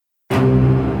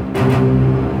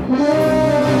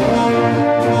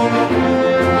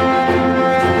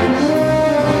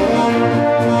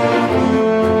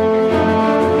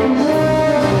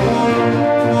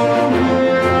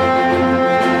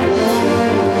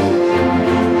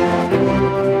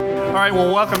right,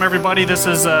 well, welcome everybody. This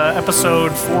is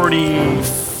episode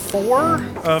 44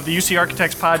 of the UC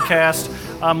Architects podcast.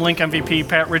 I'm Lync MVP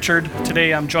Pat Richard.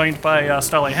 Today I'm joined by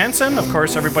Stelle Hansen. Of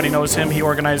course, everybody knows him. He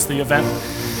organized the event.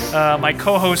 My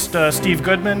co-host Steve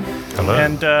Goodman. Hello.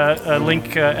 And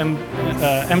Lync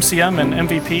MCM and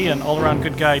MVP and all-around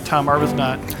good guy Tom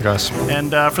Arbuthnot. Hey guys. And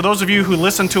for those of you who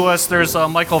listen to us, there's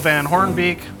Michael Van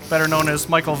Hornbeek, better known as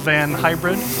Michael Van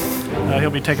Hybrid. He'll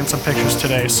be taking some pictures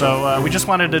today. So we just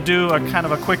wanted to do a kind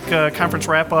of a quick conference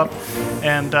wrap-up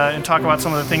and talk about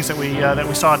some of the things that we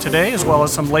saw today, as well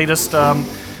as some latest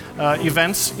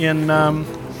events in the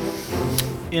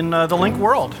Lync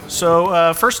world.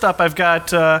 So first up, I've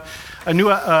got a new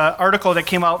article that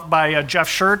came out by Jeff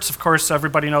Schertz. Of course,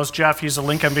 everybody knows Jeff. He's a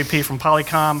Lync MVP from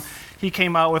Polycom. He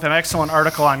came out with an excellent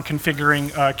article on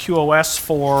configuring QoS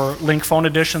for Lync phone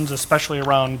editions, especially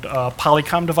around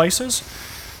Polycom devices.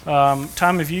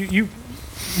 Tom, have you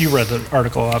read the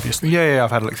article, obviously? Yeah, I've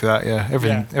had a look through that. Yeah,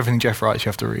 everything Jeff writes, you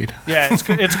have to read. Yeah,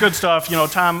 it's good stuff. You know,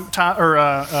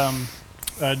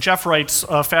 Jeff writes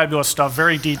fabulous stuff,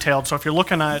 very detailed. So if you're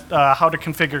looking at how to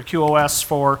configure QoS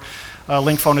for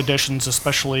Lync phone editions,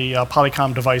 especially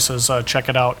Polycom devices, check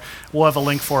it out. We'll have a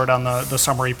link for it on the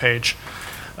summary page.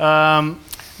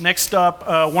 Next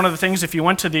up, one of the things, if you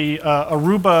went to the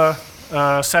Aruba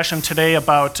session today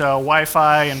about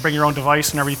Wi-Fi and bring your own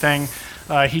device and everything,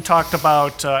 he talked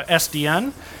about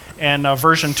SDN, and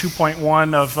version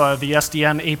 2.1 of the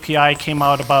SDN API came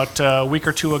out about a week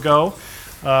or two ago.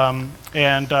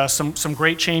 And some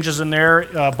great changes in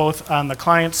there, both on the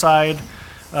client side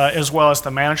as well as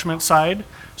the management side.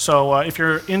 So if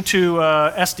you're into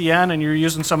SDN and you're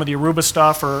using some of the Aruba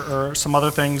stuff or some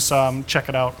other things, check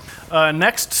it out.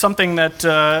 Next, something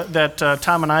that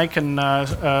Tom and I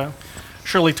can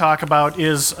surely talk about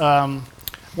is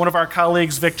one of our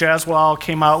colleagues, Vic Jaswal,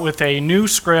 came out with a new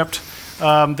script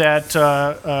that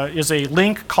is a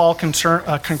Lync call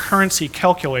concurrency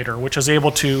calculator, which is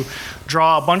able to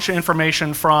draw a bunch of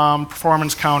information from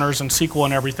performance counters and SQL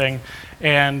and everything,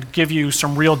 and give you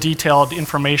some real detailed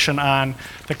information on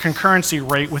the concurrency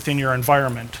rate within your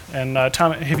environment. And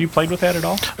Tom, have you played with that at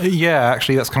all? Yeah,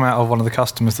 actually, that's come out of one of the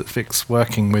customers that Vic's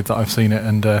working with that I've seen it,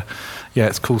 and yeah,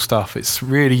 it's cool stuff. It's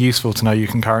really useful to know your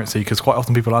concurrency because quite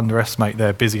often people underestimate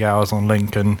their busy hours on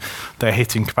Lync and they're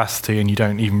hitting capacity and you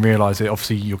don't even realise it.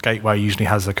 Obviously, your gateway usually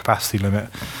has a capacity limit,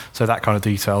 so that kind of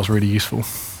detail is really useful.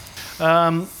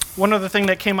 One other thing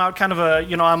that came out, kind of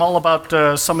I'm all about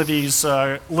some of these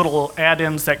little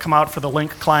add-ins that come out for the Lync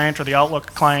client or the Outlook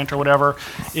client or whatever,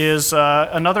 is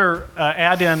another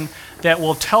add-in that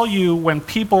will tell you when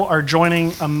people are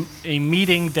joining a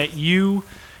meeting that you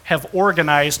have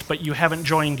organized but you haven't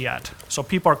joined yet. So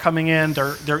people are coming in,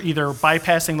 they're either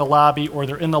bypassing the lobby or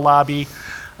they're in the lobby.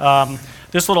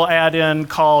 This little add-in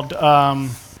called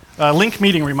Lync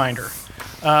Meeting Reminder.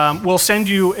 We'll send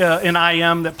you an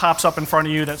IM that pops up in front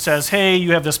of you that says, hey,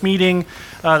 you have this meeting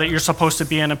that you're supposed to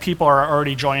be in and people are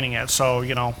already joining it. So,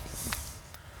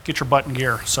 get your butt in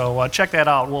gear. So check that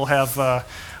out. We'll have a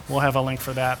link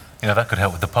for that. That could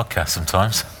help with the podcast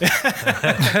sometimes.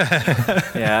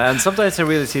 Yeah, and sometimes I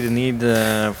really see the need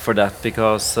for that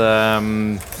because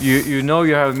you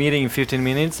have a meeting in 15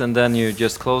 minutes and then you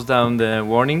just close down the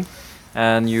warning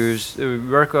and you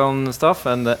work on stuff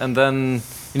and then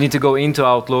you need to go into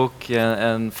Outlook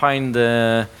and find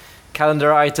the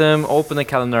calendar item, open a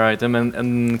calendar item,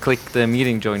 and click the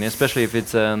meeting join, especially if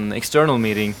it's an external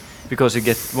meeting, because you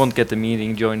won't get the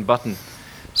meeting join button.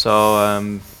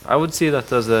 So I would see that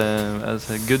as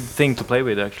a good thing to play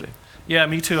with, actually. Yeah,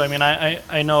 me too. I mean,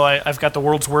 I know I've got the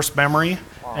world's worst memory,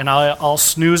 and I'll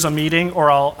snooze a meeting or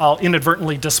I'll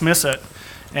inadvertently dismiss it.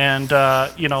 And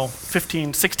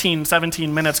 15, 16,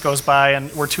 17 minutes goes by and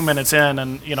we're 2 minutes in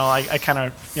and I kind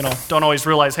of don't always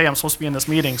realize, hey, I'm supposed to be in this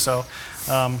meeting, so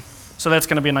that's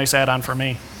going to be a nice add-on for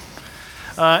me.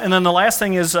 And then the last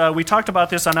thing is we talked about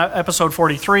this on episode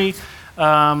 43,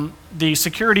 the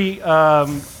security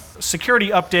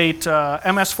update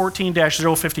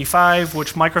MS14-055,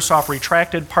 which Microsoft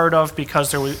retracted part of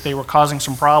because they were causing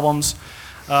some problems,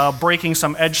 breaking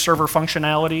some edge server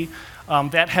functionality.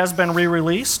 That has been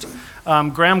re-released.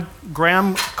 Graham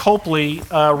Copley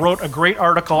wrote a great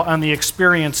article on the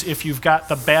experience if you've got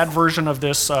the bad version of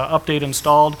this update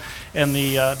installed and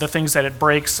the things that it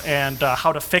breaks and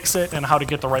how to fix it and how to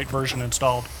get the right version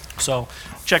installed. So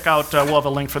check out, we'll have a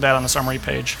link for that on the summary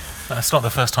page. It's not the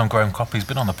first time Graham Copley's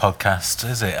been on the podcast,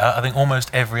 is it? I think almost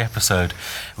every episode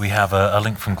we have a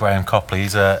link from Graham Copley.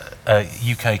 He's a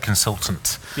UK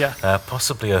consultant,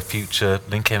 possibly a future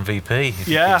Lync MVP if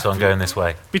he keeps on going this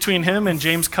way. Between him and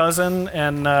James Cousin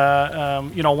and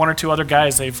one or two other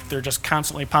guys, they're just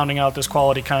constantly pounding out this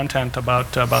quality content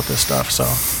about this stuff. So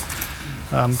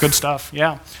good stuff.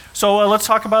 Yeah. So let's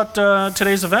talk about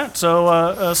today's event. So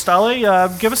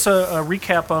Ståle, give us a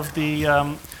recap of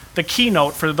the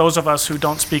keynote for those of us who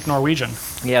don't speak Norwegian.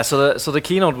 Yeah, so the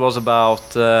keynote was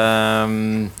about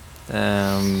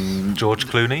George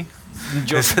Clooney.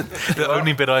 The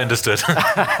only bit I understood.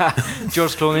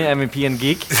 George Clooney, MVP and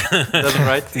geek. That's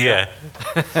right. Yeah.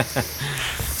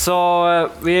 So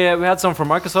we had some from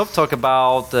Microsoft talk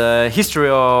about the history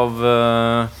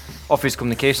of Office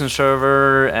Communication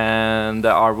Server and the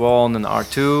R1 and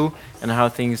R2 and how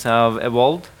things have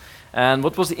evolved. And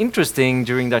what was interesting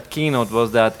during that keynote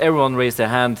was that everyone raised their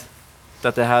hand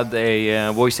that they had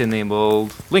a voice-enabled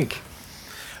Lync.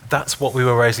 That's what we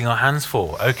were raising our hands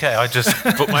for. Okay, I just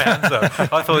put my hands up.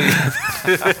 I thought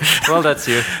well, that's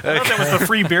you. I thought that was the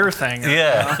free beer thing.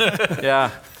 Yeah.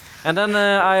 Yeah. And then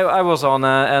I was on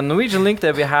a Norwegian Lync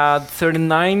that we had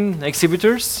 39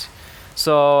 exhibitors.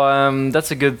 So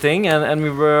that's a good thing. And we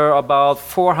were about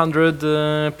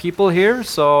 400 people here.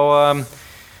 So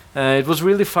it was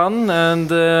really fun,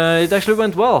 and it actually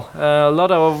went well. A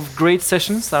lot of great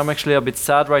sessions. I'm actually a bit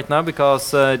sad right now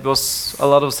because it was a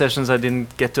lot of sessions I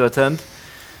didn't get to attend.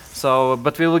 So,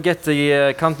 but we will get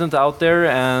the content out there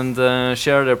and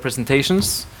share their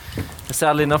presentations.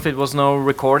 Sadly enough, it was no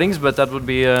recordings, but that would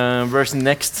be a version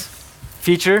next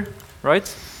feature, right?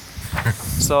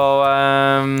 So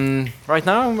right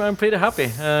now I'm pretty happy.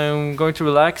 I'm going to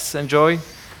relax, enjoy,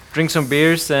 drink some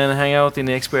beers, and hang out in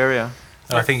the expo area.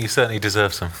 I think you certainly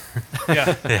deserve some.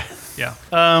 Yeah.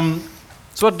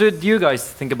 So what did you guys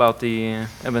think about the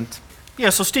event? Yeah,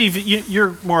 so Steve,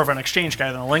 you're more of an Exchange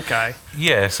guy than a Lync guy.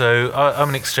 Yeah, so I'm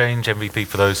an Exchange MVP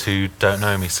for those who don't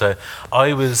know me. So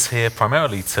I was here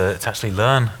primarily to actually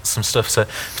learn some stuff. So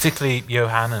particularly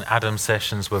Johan and Adam's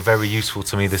sessions were very useful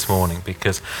to me this morning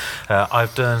because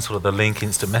I've done sort of the Lync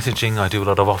instant messaging. I do a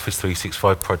lot of Office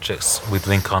 365 projects with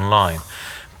Lync Online.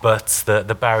 But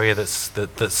the barrier that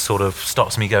sort of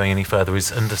stops me going any further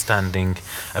is understanding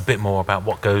a bit more about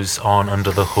what goes on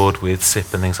under the hood with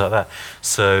SIP and things like that.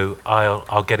 So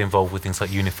I'll get involved with things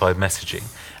like unified messaging,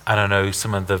 and I know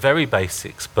some of the very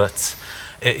basics, but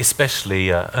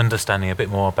especially understanding a bit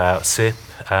more about SIP,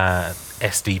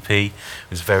 SDP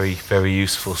was very, very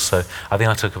useful. So I think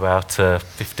I took about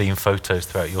 15 photos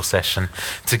throughout your session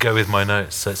to go with my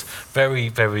notes. So it's very,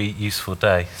 very useful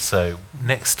day. So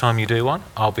next time you do one,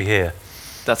 I'll be here.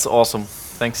 That's awesome.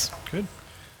 Thanks. Good.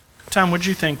 Tom, what did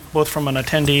you think, both from an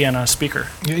attendee and a speaker?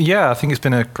 Yeah, I think it's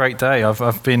been a great day.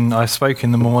 I spoke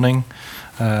in the morning,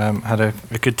 had a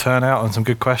good turnout and some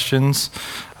good questions.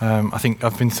 I think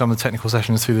I've been to some of the technical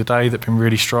sessions through the day that have been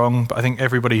really strong, but I think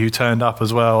everybody who turned up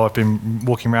as well, I've been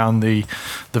walking around the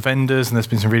vendors, and there's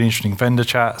been some really interesting vendor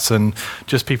chats and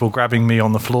just people grabbing me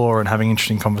on the floor and having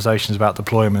interesting conversations about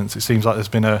deployments. It seems like there's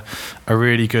been a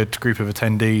really good group of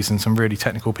attendees and some really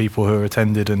technical people who have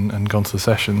attended and gone to the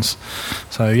sessions.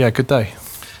 So yeah, good day.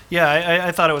 Yeah,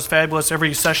 I thought it was fabulous.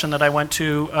 Every session that I went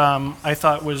to, I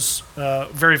thought was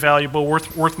very valuable,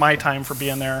 worth my time for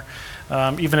being there.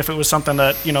 Even if it was something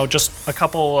that, just a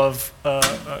couple of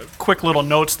quick little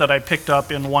notes that I picked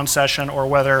up in one session, or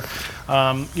whether,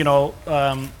 like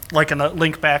in a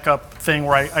Lync backup thing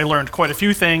where I learned quite a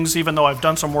few things, even though I've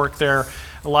done some work there,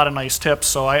 a lot of nice tips.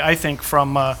 So I think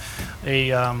from a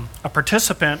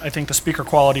participant, I think the speaker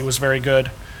quality was very good.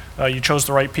 You chose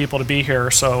the right people to be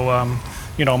here, so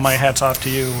my hat's off to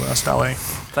you, Ståle.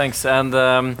 Thanks, and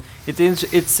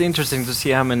it's interesting to see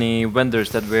how many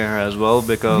vendors that we're here as well,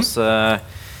 because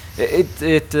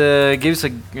it gives a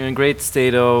great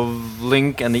state of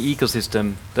Lync and the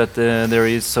ecosystem, that there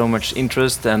is so much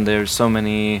interest and there's so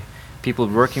many people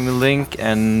working with Lync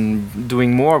and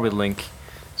doing more with Lync.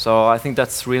 So I think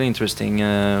that's really interesting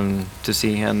to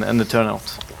see, and the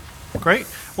turnout. Great.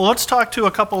 Well, let's talk to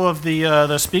a couple of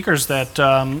the speakers that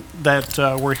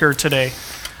were here today.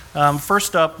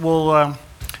 First up, we'll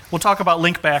talk about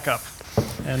Lync backup,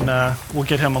 and we'll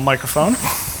get him a microphone.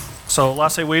 So,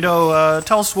 Lasse Guido,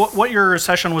 tell us what your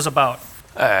session was about.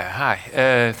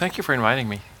 Hi. Thank you for inviting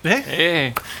me.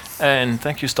 Hey. And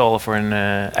thank you, Ståle, for an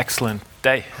excellent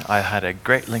day. I had a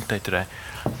great Lync day today.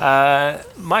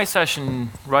 My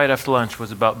session right after lunch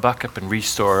was about backup and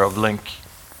restore of Lync.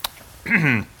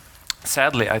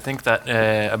 Sadly, I think that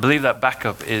I believe that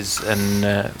backup is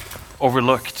an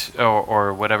overlooked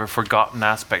or whatever forgotten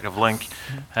aspect of Lync.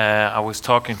 I was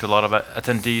talking to a lot of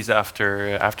attendees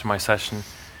after my session,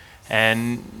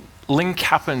 and Lync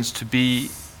happens to be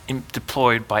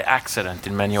deployed by accident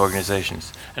in many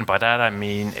organizations. And by that I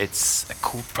mean it's a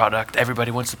cool product,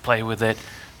 everybody wants to play with it.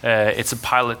 It's a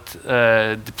pilot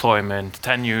deployment,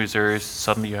 10 users,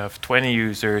 suddenly you have 20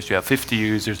 users, you have 50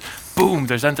 users, boom,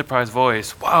 there's enterprise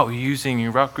voice. Wow, you're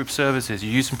using route group services,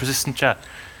 you're using persistent chat.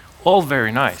 All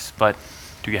very nice, but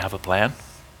do you have a plan?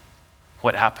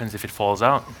 What happens if it falls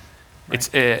out? Right.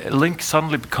 Lync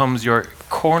suddenly becomes your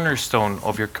cornerstone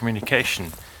of your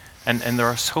communication. And there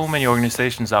are so many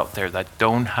organizations out there that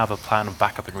don't have a plan of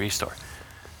backup and restore.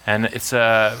 And it's,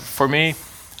 for me,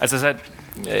 as I said,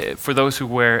 for those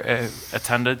who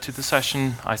attended to the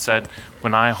session, I said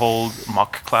when I hold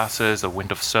mock classes of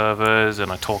Windows servers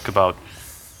and I talk about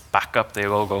backup, they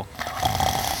all go,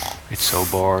 it's so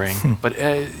boring. But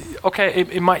okay,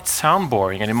 it might sound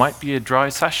boring and it might be a dry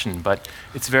session, but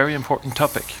it's a very important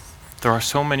topic. There are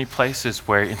so many places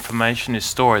where information is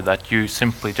stored that you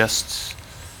simply just...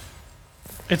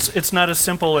 It's not as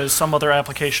simple as some other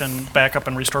application backup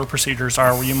and restore procedures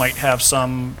are, where you might have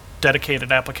some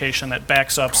dedicated application that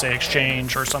backs up, say,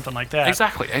 Exchange or something like that.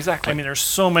 Exactly. I mean, there's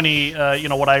so many,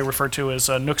 what I refer to as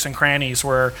nooks and crannies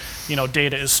where,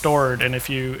 data is stored. And if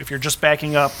you're just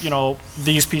backing up,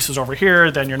 these pieces over here,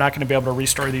 then you're not going to be able to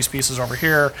restore these pieces over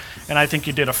here. And I think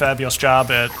you did a fabulous job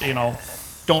at,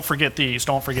 don't forget these,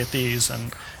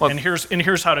 and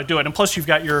here's how to do it. And plus, you've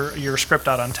got your script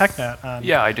out on TechNet.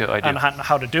 I do. On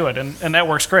how to do it, and that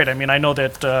works great. I mean, I know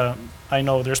that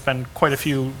there's been quite a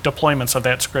few deployments of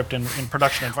that script in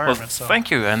production environments. Well,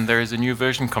 thank you. And there is a new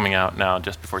version coming out now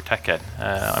just before TechEd.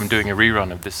 I'm doing a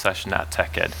rerun of this session at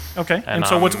TechEd. Okay. And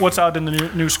so what's out in the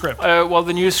new script? Well,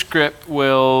 the new script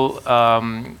will.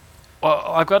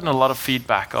 I've gotten a lot of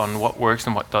feedback on what works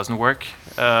and what doesn't work.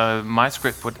 My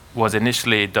script was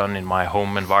initially done in my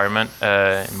home environment,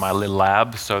 in my little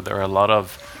lab, so there are a lot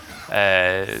of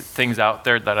things out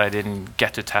there that I didn't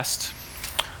get to test.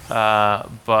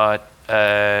 But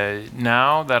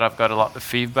now that I've got a lot of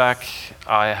feedback,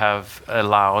 I have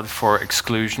allowed for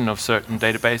exclusion of certain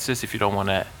databases if you don't want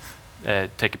to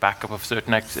take a backup of a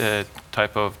certain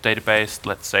type of database,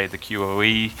 let's say the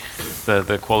QoE,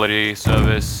 the quality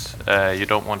service. You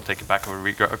don't want to take a backup of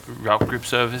a route group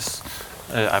service.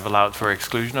 I've allowed for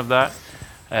exclusion of that.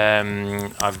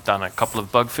 I've done a couple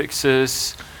of bug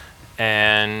fixes,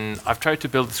 and I've tried to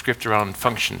build the script around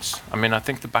functions. I mean, I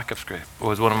think the backup script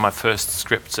was one of my first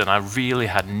scripts, and I really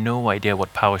had no idea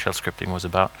what PowerShell scripting was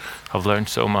about. I've learned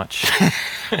so much.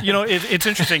 It's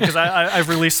interesting because I've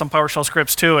released some PowerShell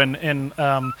scripts too, and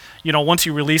once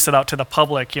you release it out to the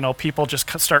public, people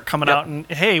just start coming out and,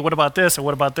 hey, what about this, or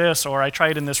what about this, or I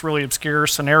tried in this really obscure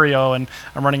scenario and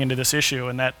I'm running into this issue,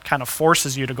 and that kind of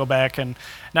forces you to go back and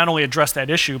not only address that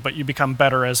issue, but you become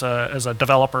better as a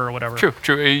developer or whatever. True.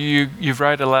 You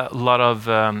write a lot of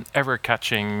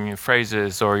error-catching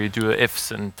phrases, or you do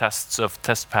ifs and tests of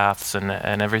test paths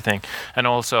and everything. And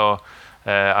also,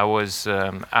 I was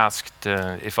asked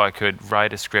if I could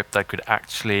write a script that could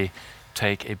actually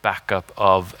take a backup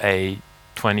of a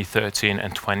 2013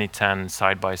 and 2010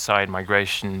 side-by-side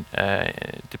migration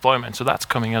deployment. So that's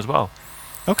coming as well.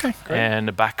 Okay, great. And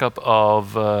a backup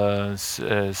of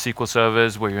SQL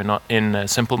servers where you're not in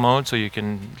simple mode, so you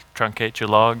can truncate your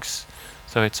logs.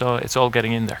 So it's all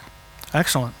getting in there.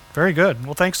 Excellent. Very good.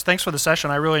 Well, thanks for the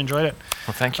session. I really enjoyed it.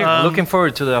 Well, thank you. Looking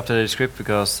forward to the updated script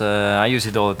because I use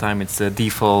it all the time. It's the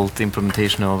default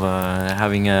implementation of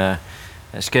having a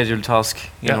scheduled task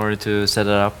in order to set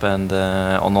it up and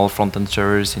on all front-end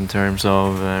servers in terms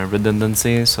of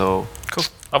redundancy. So cool.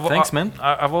 Thanks, man.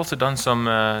 I've also done some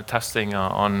testing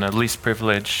on a least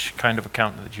privilege kind of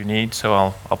account that you need. So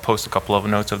I'll post a couple of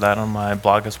notes of that on my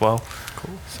blog as well.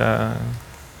 Cool. So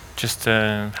just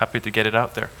happy to get it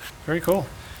out there. Very cool.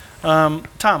 Tom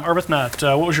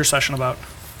Arbuthnot, what was your session about?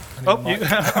 All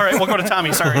right, we'll go to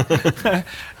Tommy, sorry.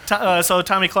 So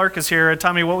Tommy Clark is here.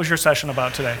 Tommy, what was your session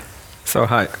about today? So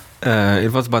hi,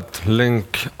 it was about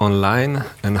Lync Online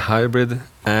and hybrid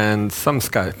and some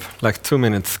Skype, like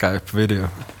 2-minute Skype video.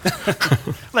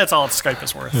 That's all Skype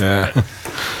is worth. Yeah.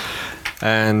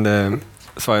 And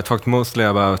so I talked mostly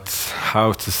about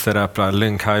how to set up a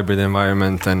Lync hybrid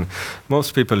environment, and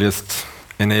most people just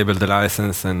enable the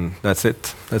license and that's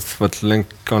it. That's what Lync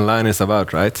Online is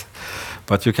about, right?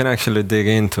 But you can actually dig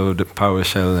into the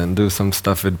PowerShell and do some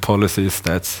stuff with policies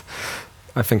that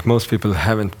I think most people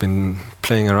haven't been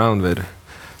playing around with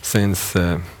since,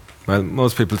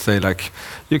 most people say like,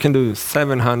 you can do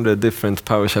 700 different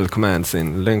PowerShell commands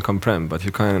in Lync on-prem, but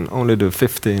you can only do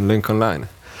 50 in Lync Online.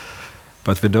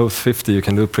 But with those 50, you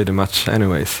can do pretty much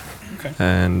anyways. Okay.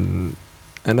 And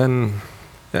then,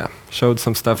 showed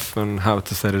some stuff on how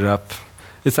to set it up.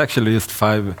 It's actually just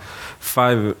five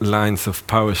lines of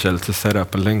PowerShell to set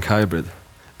up a Lync hybrid.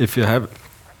 If you have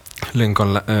Lync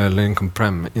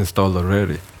on-prem installed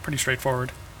already. Pretty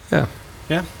straightforward. Yeah.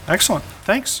 Yeah, excellent.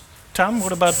 Thanks. Tom,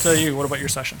 what about you? What about your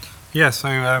session? Yeah, so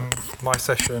my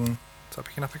session, is that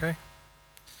picking up okay?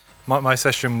 My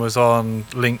session was on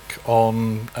Lync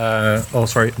on,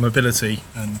 mobility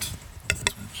and,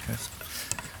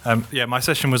 my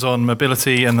session was on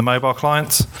mobility and the mobile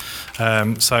clients.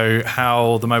 So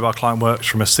how the mobile client works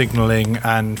from a signaling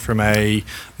and from a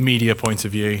media point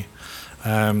of view.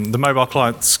 The mobile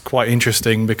client's quite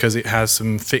interesting because it has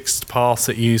some fixed paths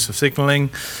that you use for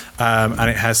signaling, and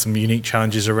it has some unique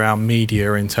challenges around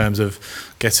media in terms of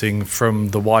getting from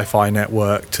the Wi-Fi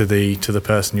network to the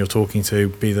person you're talking to,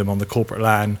 be them on the corporate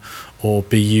LAN, or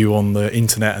be you on the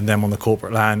internet and them on the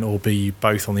corporate LAN, or be you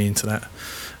both on the internet.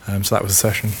 So that was the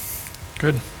session.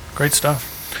 Good, great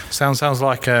stuff. Sounds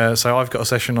like so I've got a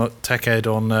session at Tech Ed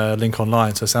on Lync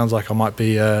Online, so it sounds like I might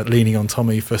be leaning on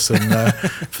Tommy for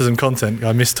some content.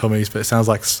 I missed Tommy's, but it sounds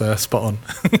like spot on.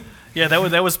 Yeah,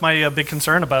 that was my big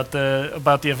concern about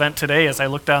the event today. As I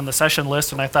looked down the session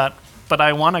list, and I thought, but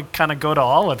I want to kind of go to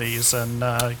all of these, and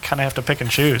kind of have to pick and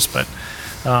choose. But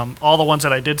all the ones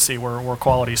that I did see were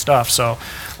quality stuff. So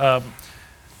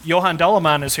Johan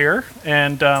Delaman is here,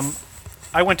 and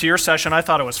I went to your session. I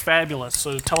thought it was fabulous.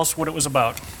 So tell us what it was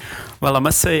about. Well, I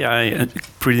must say I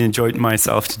pretty enjoyed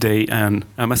myself today, and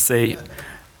I must say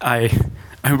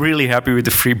I'm really happy with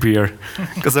the free beer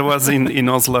because I was in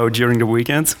Oslo during the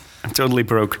weekend. I'm totally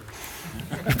broke.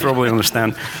 You probably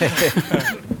understand.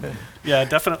 Yeah,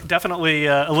 definitely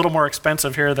a little more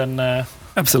expensive here than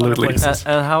absolutely. other places.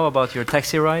 And how about your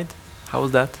taxi ride? How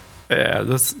was that? Yeah,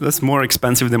 that's more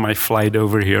expensive than my flight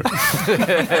over here.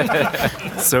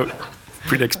 So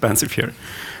pretty expensive here.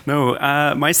 No,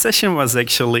 my session was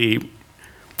actually,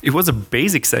 it was a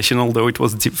basic session, although it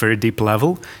was very deep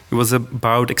level. It was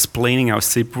about explaining how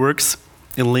SIP works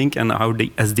in Lync and how the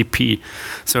SDP.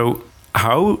 So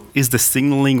how is the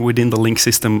signaling within the Lync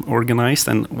system organized,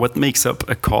 and what makes up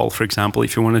a call? For example,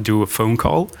 if you want to do a phone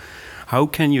call, how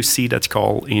can you see that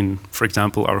call in, for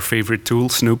example, our favorite tool,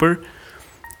 Snooper?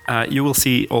 You will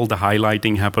see all the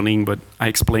highlighting happening, but I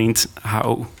explained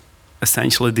how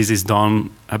essentially this is done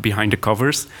behind the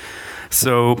covers.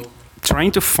 So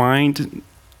trying to find,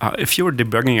 if you're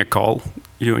debugging a call,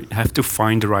 you have to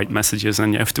find the right messages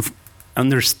and you have to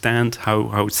understand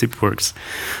how SIP works.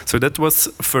 So that was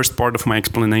the first part of my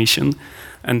explanation.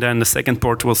 And then the second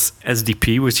part was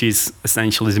SDP, which is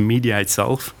essentially the media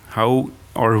itself. How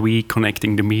are we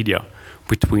connecting the media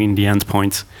between the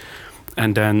endpoints?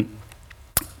 And then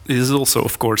this is also,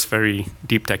 of course, very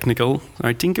deep technical.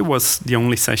 I think it was the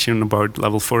only session about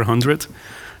level 400.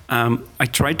 I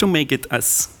tried to make it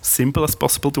as simple as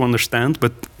possible to understand,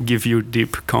 but give you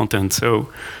deep content. So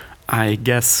I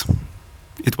guess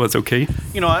it was okay.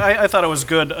 You know, I thought it was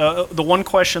good. The one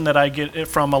question that I get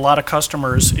from a lot of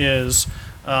customers is,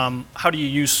 how do you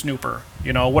use Snooper?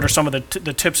 You know, what are some of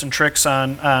the tips and tricks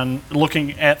on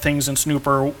looking at things in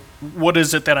Snooper? What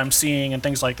is it that I'm seeing and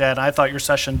things like that? And I thought your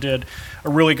session did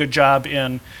a really good job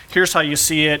in here's how you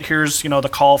see it, here's, you know, the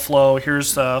call flow,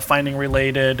 here's finding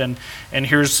related, and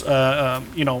here's,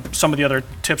 you know, some of the other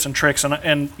tips and tricks.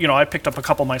 And you know, I picked up a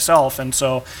couple myself, and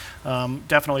so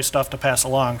definitely stuff to pass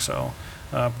along. So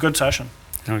good session.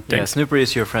 Yeah, Snooper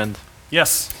is your friend.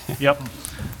 Yes, yep,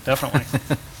 definitely.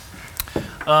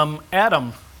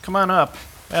 Adam, come on up.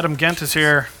 Adam Gent is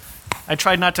here. I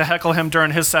tried not to heckle him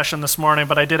during his session this morning,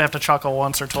 but I did have to chuckle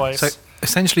once or twice. So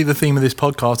essentially the theme of this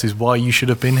podcast is why you should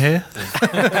have been here.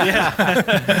 Yeah.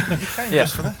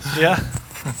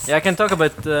 Yeah, I can talk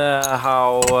about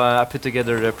how I put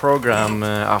together the program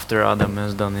after Adam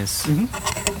has done his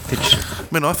pitch. I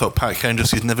mean, I thought Pat Kane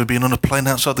just he'd never been on a plane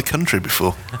outside the country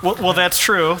before. Well, that's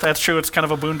true. That's true. It's kind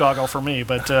of a boondoggle for me,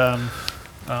 but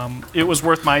it was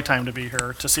worth my time to be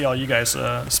here to see all you guys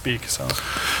speak. So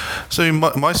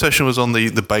my session was on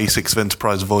the basics of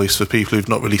enterprise voice for people who've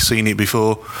not really seen it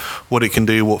before, what it can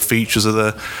do, what features are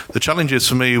there. The challenges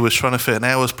for me was trying to fit an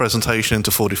hour's presentation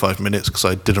into 45 minutes because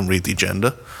I didn't read the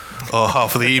agenda, or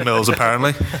half of the emails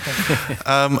apparently,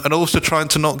 and also trying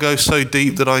to not go so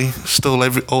deep that I stole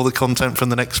all the content from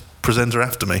the next presenter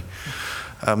after me.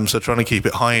 So trying to keep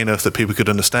it high enough that people could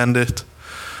understand it.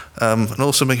 And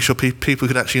also making sure people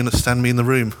could actually understand me in the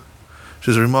room, which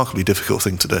is a remarkably difficult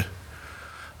thing to do.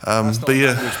 That's not but a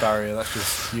yeah, language barrier, that's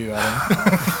just you,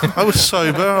 Adam. I was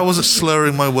sober, I wasn't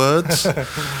slurring my words.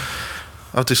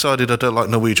 I've decided I don't like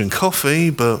Norwegian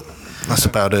coffee, but That's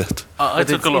about it. I But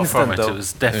took it's a lot from instant, it. though. It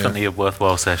was definitely a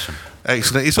worthwhile session.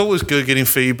 Excellent. It's always good getting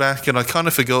feedback, and I kind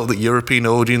of forgot that European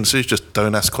audiences just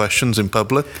don't ask questions in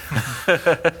public.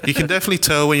 You can definitely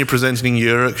tell when you're presenting in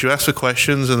Europe, 'cause you ask for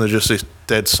questions and there's just this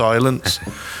dead silence.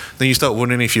 Then you start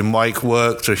wondering if your mic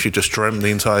worked or if you just dreamt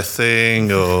the entire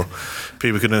thing or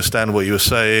people could understand what you were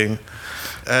saying.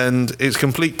 And it's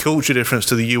complete culture difference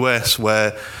to the US,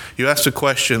 where you ask the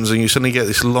questions and you suddenly get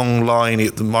this long line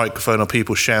at the microphone of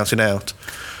people shouting out.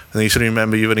 And then you suddenly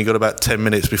remember you've only got about 10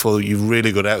 minutes before you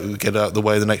really get out of the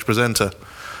way of the next presenter.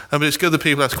 But it's good that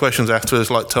people ask questions afterwards.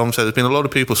 Like Tom said, there's been a lot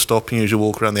of people stopping you as you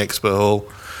walk around the expo hall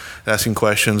and asking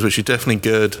questions, which is definitely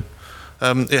good.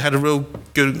 It had a real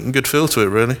good feel to it,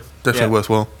 really. Definitely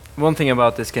worthwhile. One thing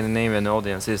about the Scandinavian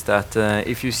audience is that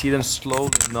if you see them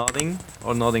slowly nodding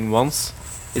or nodding once,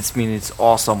 it means it's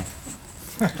awesome.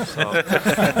 So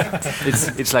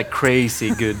it's like crazy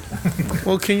good.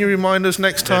 Well, can you remind us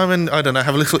next time and, I don't know,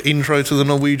 have a little intro to the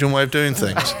Norwegian way of doing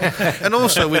things? And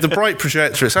also, with the bright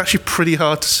projector, it's actually pretty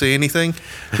hard to see anything,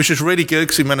 which is really good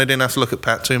because it meant I didn't have to look at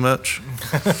Pat too much.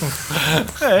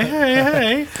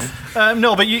 Hey.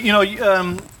 No, but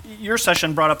your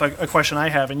session brought up a question I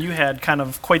have, and you had kind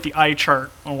of quite the eye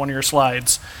chart on one of your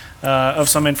slides of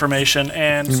some information.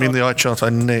 And You mean the eye chart I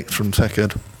nicked from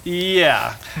TechEd?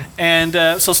 Yeah. And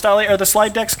so, Stali, are the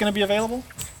slide decks going to be available?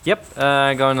 Yep,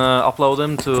 gonna upload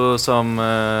them to some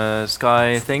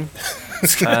Sky thing.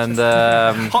 And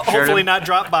Hopefully not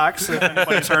Dropbox, if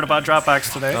anybody's heard about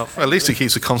Dropbox today. No. Well, at least it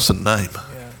keeps a constant name.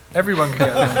 Everyone can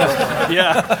get them.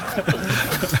 Yeah.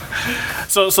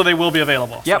 So they will be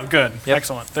available. Yep. So good. Yep.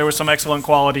 Excellent. There was some excellent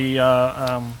quality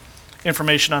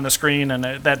information on the screen, and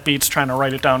that beats trying to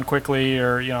write it down quickly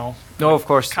or, No, of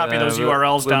course. Copy those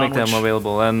URLs we'll down, make them which-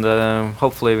 available, and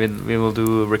hopefully we will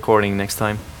do recording next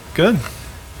time. Good.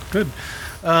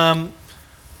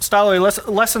 Stali,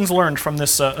 lessons learned from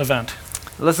this event.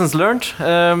 Lessons learned.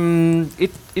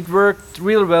 It worked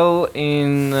real well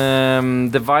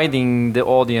in dividing the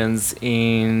audience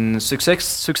in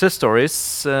success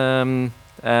stories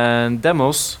and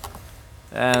demos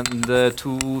and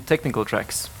 2 technical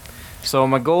tracks. So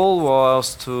my goal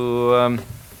was to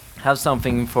have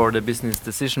something for the business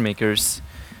decision makers,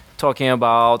 talking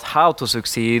about how to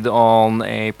succeed on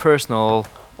a personal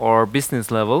or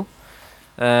business level,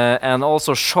 and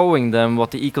also showing them what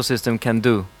the ecosystem can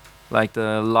do, like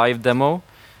the live demo,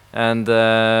 and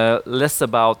less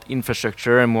about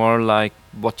infrastructure and more like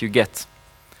what you get.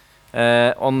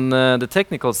 On the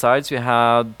technical sides, we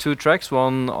had 2 tracks,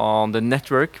 one on the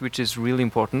network, which is really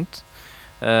important.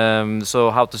 So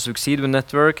how to succeed with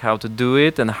network, how to do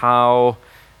it, and how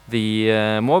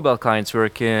the mobile clients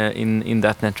work in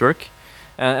that network.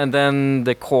 And then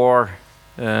the core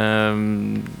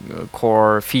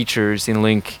features in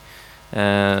Lync.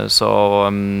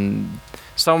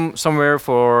 Somewhere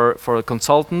for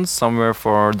consultants, somewhere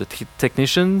for the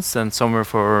technicians, and somewhere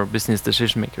for business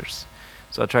decision makers.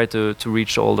 So I try to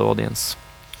reach all the audience.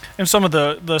 And some of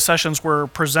the sessions were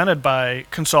presented by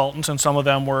consultants, and some of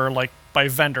them were like by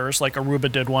vendors, like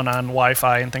Aruba did one on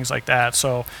Wi-Fi and things like that.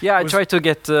 So yeah, I try to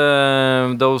get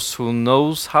those who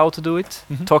knows how to do it,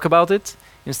 talk about it,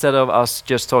 instead of us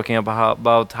just talking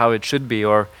about how it should be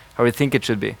or how we think it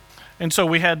should be. And so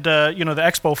we had the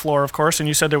expo floor, of course, and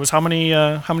you said there was how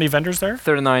many vendors there?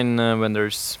 39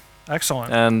 vendors.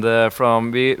 Excellent. And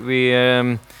we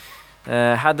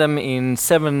had them in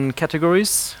 7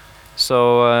 categories.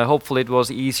 So hopefully it was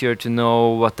easier to know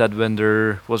what that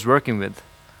vendor was working with.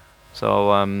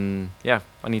 So I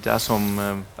need to ask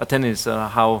some attendees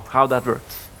how that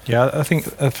worked. Yeah, I think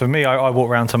for me, I walk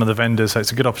around some of the vendors, so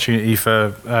it's a good opportunity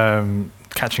for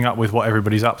catching up with what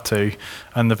everybody's up to.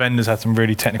 And the vendors had some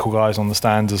really technical guys on the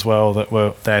stands as well that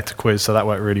were there to quiz, so that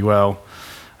worked really well.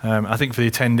 I think for the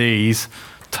attendees,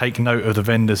 take note of the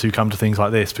vendors who come to things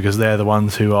like this, because they're the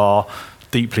ones who are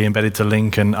deeply embedded to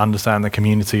Lync and understand the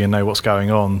community and know what's going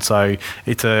on. So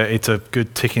it's a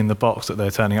good tick in the box that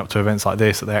they're turning up to events like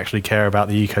this, that they actually care about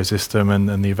the ecosystem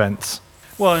and the events.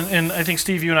 Well, and I think,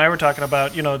 Steve, you and I were talking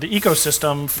about, the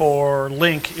ecosystem for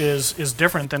Lync is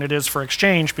different than it is for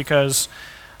Exchange because...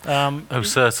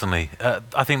 certainly.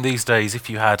 I think these days, if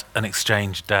you had an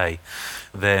Exchange day,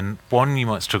 then one, you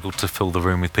might struggle to fill the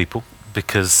room with people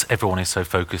because everyone is so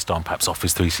focused on perhaps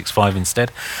Office 365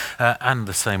 instead. And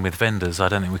the same with vendors. I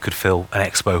don't think we could fill an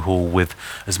expo hall with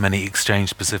as many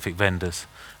Exchange-specific vendors.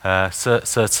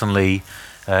 Certainly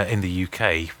in the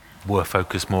UK, we're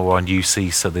focused more on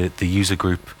UC, so the user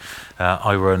group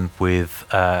I run with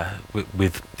the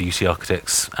UC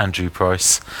architects Andrew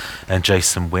Price and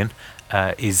Jason Wynn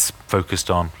is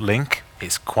focused on Lync.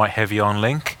 It's quite heavy on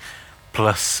Lync,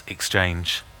 plus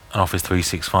Exchange. and Office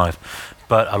 365,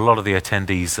 but a lot of the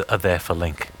attendees are there for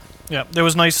Lync. Yeah, there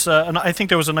was nice, and I think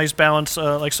there was a nice balance,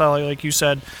 like Sally, like you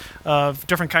said, of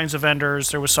different kinds of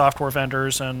vendors. There was software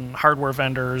vendors and hardware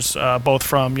vendors, both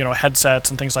from headsets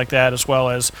and things like that, as well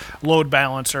as load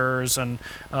balancers and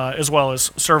as well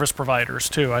as service providers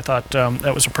too. I thought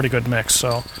that was a pretty good mix.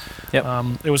 So Yep.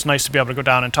 it was nice to be able to go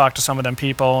down and talk to some of them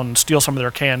people and steal some of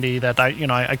their candy that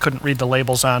I couldn't read the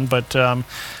labels on. But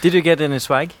Did you get any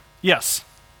swag? yes.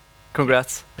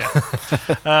 Congrats.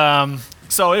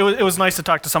 So it was nice to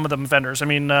talk to some of them vendors. I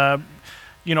mean,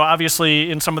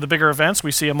 obviously in some of the bigger events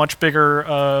we see a much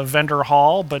bigger vendor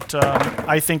hall, but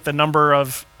I think the number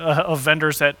of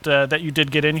vendors that you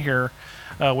did get in here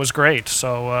was great.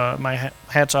 So my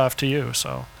hats off to you.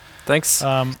 So Thanks.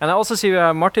 And I also see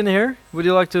Martin here. Would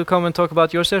you like to come and talk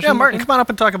about your session? yeah, Martin, come on up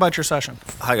and talk about your session.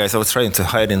 Hi guys, I was trying to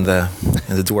hide in the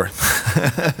door.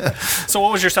 So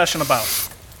what was your session about?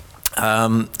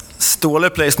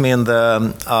 Ståle placed me in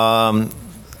the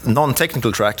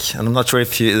non-technical track, and I'm not sure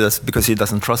if that's because he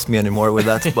doesn't trust me anymore with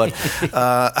that. But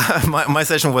my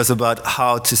session was about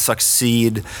how to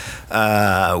succeed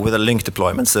with a Lync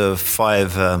deployment. So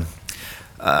five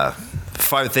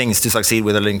things to succeed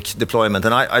with a Lync deployment,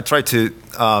 and I try to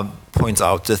point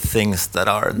out the things that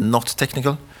are not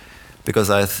technical, because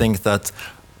I think that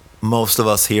most of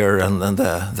us here and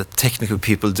the technical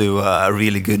people do a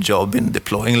really good job in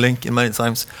deploying Lync in many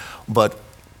times. But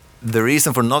the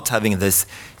reason for not having this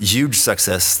huge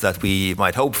success that we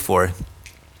might hope for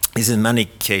is in many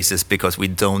cases because we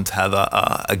don't have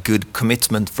a good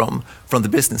commitment from the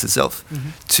business itself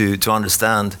to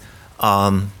understand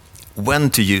when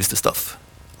to use the stuff.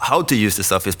 How to use the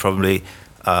stuff is probably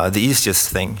the easiest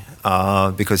thing,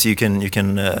 because you can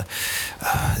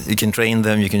train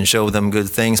them, you can show them good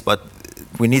things, but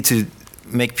we need to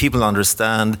make people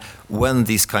understand when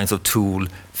these kinds of tool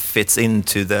fits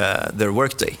into their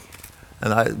workday.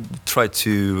 And I try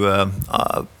to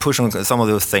push on some of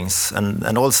those things,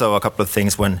 and also a couple of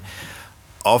things when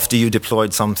after you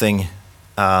deployed something,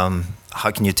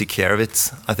 how can you take care of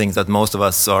it? I think that most of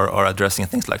us are addressing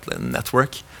things like the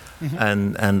network,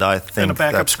 and I think And a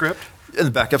backup script. In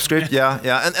the backup script, yeah.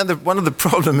 One of the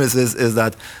problems is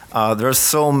that there are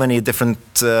so many different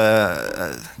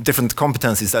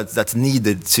competencies that's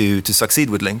needed to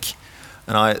succeed with Lync,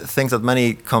 and I think that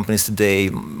many companies today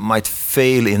might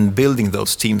fail in building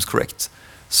those teams correct.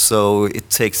 So it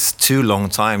takes too long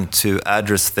time to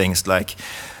address things like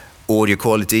audio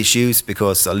quality issues,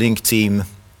 because a Lync team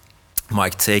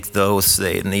might take those.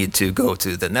 They need to go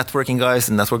to the networking guys,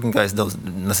 and networking guys don't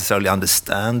necessarily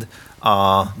understand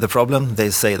the problem. They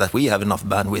say that we have enough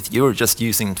bandwidth, you're just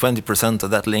using 20%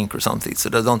 of that link or something. So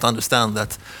they don't understand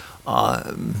that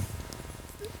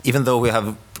even though we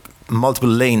have multiple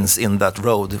lanes in that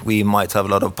road, we might have a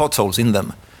lot of potholes in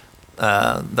them.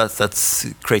 That's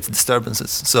created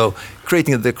disturbances. So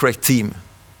creating the correct team,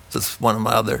 that's one of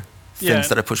my other things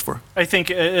that I push for. I think,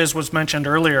 as was mentioned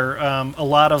earlier, a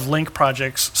lot of Lync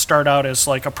projects start out as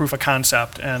like a proof of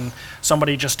concept, and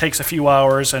somebody just takes a few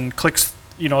hours and clicks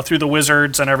through the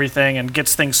wizards and everything and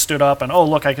gets things stood up, and oh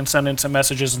look, I can send in some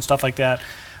messages and stuff like that.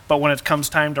 But when it comes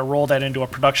time to roll that into a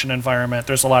production environment,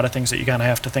 there's a lot of things that you kind of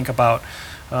have to think about,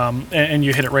 and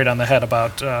you hit it right on the head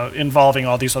about involving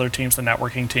all these other teams, the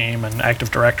networking team and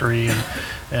Active Directory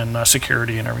and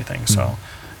security and everything. So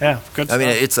yeah, good stuff. I mean,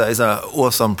 it's an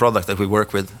awesome product that we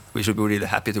work with. We should be really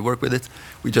happy to work with it.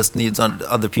 We just need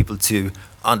other people to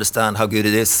understand how good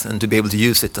it is and to be able to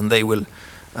use it, and they will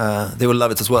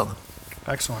love it as well.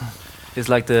 Excellent. It's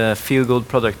like the feel-good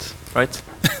product, right?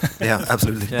 Yeah,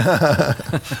 absolutely.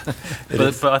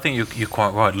 But I think you're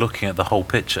quite right, looking at the whole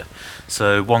picture.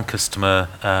 So one customer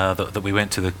that we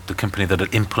went to, the company that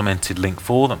had implemented Lync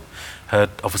for them, had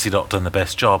obviously not done the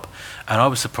best job. And I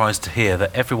was surprised to hear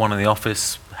that everyone in the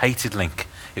office hated Lync.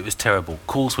 It was terrible.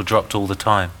 Calls were dropped all the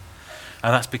time.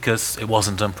 And that's because it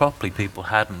wasn't done properly. People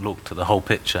hadn't looked at the whole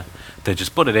picture. They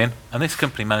just put it in, and this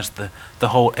company managed the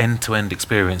whole end-to-end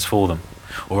experience for them.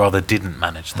 Or rather, didn't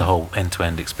manage the whole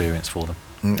end-to-end experience for them.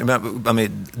 I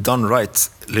mean, done right,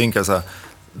 Lync as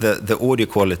the audio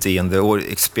quality and the audio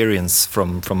experience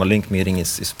from a Lync meeting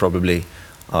is probably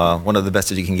one of the best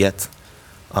that you can get.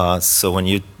 So when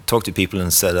you talk to people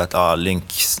and say that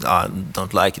Lync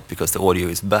don't like it because the audio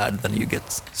is bad, then you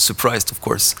get surprised, of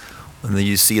course, when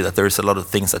you see that there's a lot of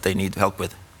things that they need help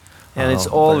with. And it's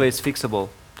always fixable.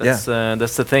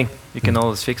 That's the thing. You can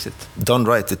always fix it. Done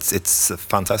right, it's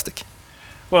fantastic.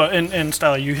 Well, and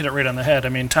Stala, you hit it right on the head. I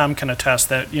mean, Tom can attest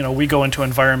that we go into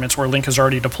environments where Lync is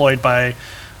already deployed by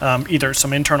either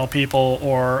some internal people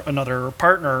or another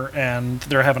partner, and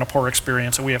they're having a poor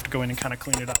experience, and we have to go in and kind of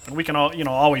clean it up. And we can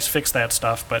always fix that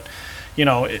stuff, but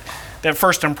that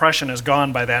first impression is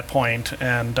gone by that point,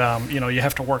 and you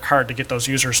have to work hard to get those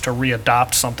users to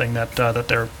readopt something that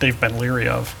they've been leery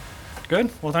of. Good.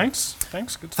 Well, thanks.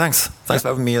 Good. Thanks for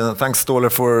having me. Thanks,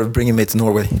 Ståle, for bringing me to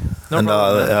Norway. No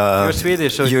problem. You're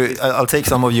Swedish, so I'll take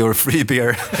some of your free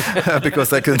beer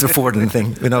because I couldn't afford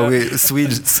anything.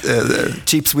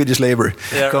 Cheap Swedish labor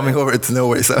coming over to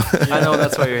Norway. So I know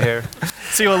that's why you're here.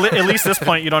 See, well, at least this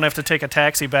point you don't have to take a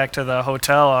taxi back to the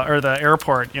hotel or the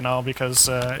airport, because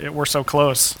we're so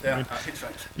close.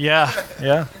 Yeah.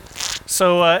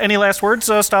 So, any last words,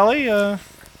 Ståle?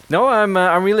 No,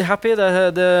 I'm really happy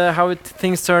that how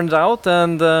things turned out,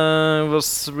 and it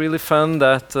was really fun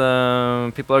that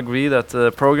people agree that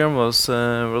the program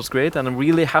was great, and I'm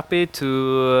really happy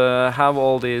to have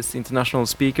all these international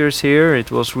speakers here.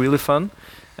 It was really fun,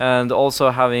 and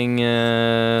also having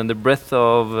the breadth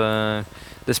of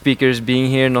the speakers being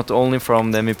here, not only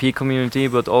from the MEP community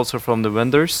but also from the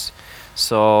vendors.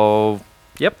 So,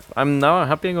 yep, I'm now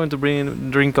happy. I'm going to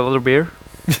drink a lot of beer.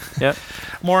 Yeah.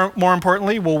 More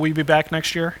importantly, will we be back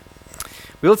next year?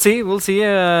 We'll see.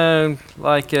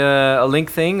 Like a Lync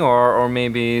thing or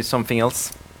maybe something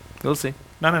else. We'll see.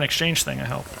 Not an exchange thing, I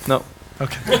hope. No.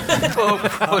 Okay. Well,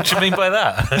 what do you mean by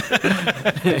that?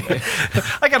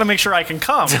 I got to make sure I can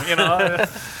come.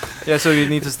 Yeah. So you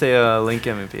need to stay a Lync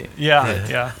MVP.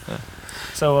 Yeah.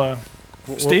 So,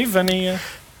 Steve, any?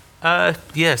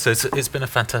 Yeah. So it's been a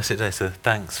fantastic day. So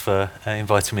thanks for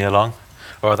inviting me along.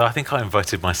 Although I think I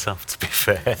invited myself, to be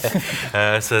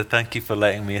fair. So thank you for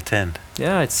letting me attend.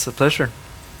 Yeah, it's a pleasure.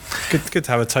 Good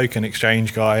to have a token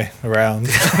exchange guy around.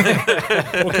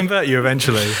 We'll convert you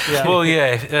eventually. Yeah. Well,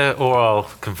 yeah, or I'll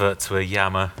convert to a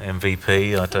Yammer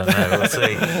MVP. I don't know. We'll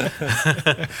see.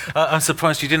 I'm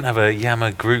surprised you didn't have a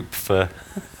Yammer group for.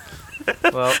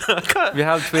 Well, we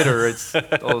have Twitter. It's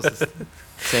all the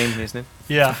same, isn't it?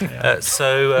 Yeah.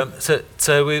 So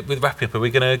with wrapping up, are we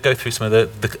going to go through some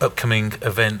of the upcoming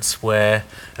events where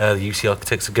the UC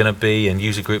architects are going to be and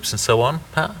user groups and so on,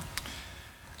 Pat?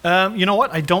 You know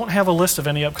what? I don't have a list of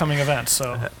any upcoming events.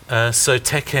 So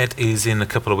TechEd is in a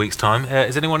couple of weeks' time.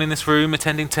 Is anyone in this room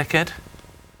attending TechEd?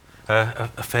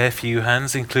 A fair few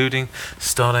hands, including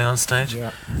Ståle on stage.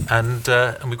 Yeah. And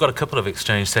we've got a couple of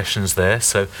exchange sessions there.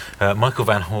 So Michael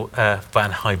Van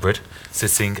Hybrid,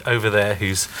 sitting over there,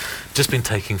 who's just been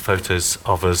taking photos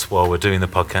of us while we're doing the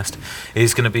podcast,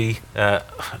 is going to be,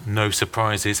 no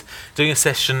surprises, doing a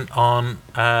session on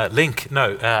Lync,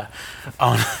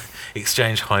 on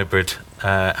Exchange Hybrid,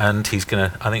 and he's going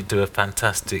to, I think, do a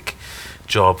fantastic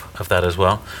job of that as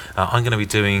well. I'm going to be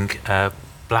doing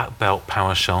Black Belt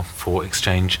PowerShell for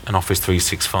Exchange and Office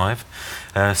 365,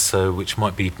 which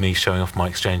might be me showing off my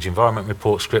Exchange environment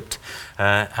report script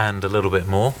and a little bit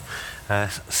more.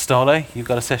 Ståle, you've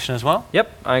got a session as well? Yep,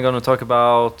 I'm going to talk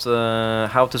about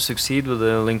how to succeed with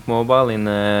the Lync Mobile in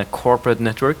a corporate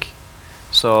network.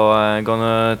 So I'm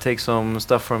gonna take some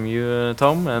stuff from you,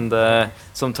 Tom, and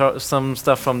some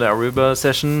stuff from the Aruba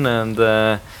session and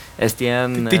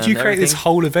SDN. Did you create this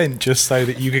whole event just so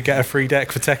that you could get a free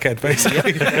deck for TechEd,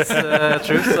 basically? Yep, that's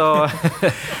true. So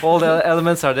all the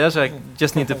elements are there. So I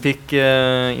just need to pick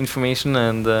information,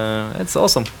 and it's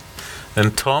awesome.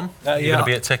 And Tom, you're going to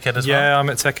be at TechEd as well? Yeah, I'm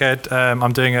at TechEd.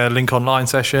 I'm doing a Lync Online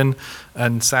session,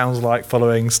 and sounds like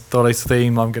following Ståle's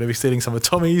theme, I'm going to be stealing some of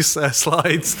Tommy's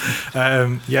slides.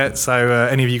 So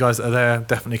any of you guys that are there,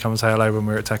 definitely come and say hello when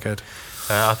we're at TechEd.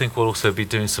 I think we'll also be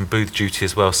doing some booth duty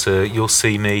as well, so you'll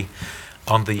see me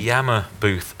on the Yammer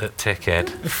booth at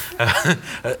TechEd.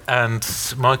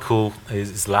 And Michael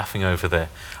is laughing over there.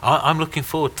 I'm looking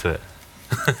forward to it.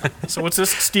 So what's this,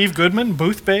 Steve Goodman,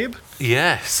 Booth Babe?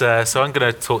 Yes, so I'm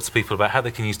going to talk to people about how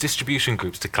they can use distribution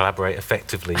groups to collaborate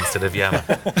effectively instead of Yammer.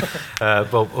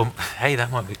 Hey,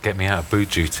 that might get me out of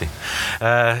booth duty.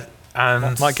 And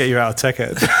that might get you out of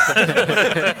TechEd.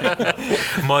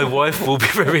 My wife will be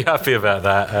very happy about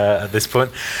that at this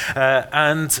point.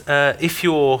 If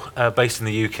you're based in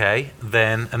the UK,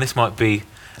 then, and this might be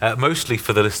mostly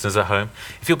for the listeners at home,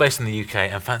 if you're based in the UK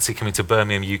and fancy coming to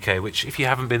Birmingham, UK, which if you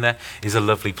haven't been there is a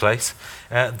lovely place,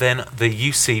 then the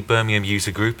UC Birmingham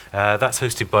User Group, that's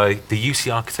hosted by the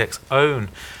UC Architect's own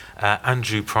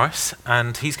Andrew Price,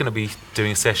 and he's going to be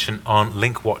doing a session on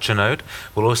Lync Watcher Node.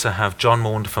 We'll also have John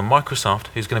Maunder from Microsoft,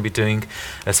 who's going to be doing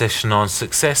a session on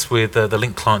success with the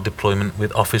Lync client deployment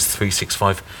with Office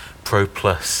 365 Pro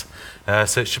Plus.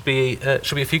 So it should be a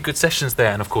few good sessions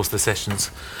there, and of course the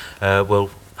sessions will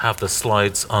have the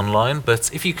slides online,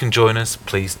 but if you can join us,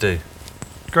 please do.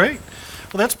 Great.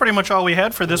 Well, that's pretty much all we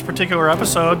had for this particular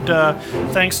episode.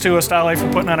 Thanks to Estale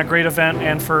for putting on a great event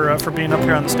and for being up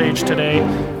here on the stage today.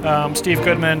 Steve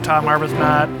Goodman, Tom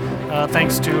Arbuthnot.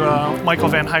 Thanks to Michael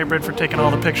Van Hybrid for taking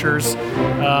all the pictures.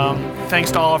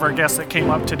 Thanks to all of our guests that came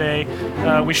up today.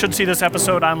 We should see this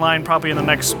episode online probably in the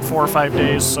next 4 or 5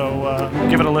 days, so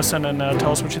give it a listen and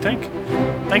tell us what you think.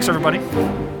 Thanks, everybody.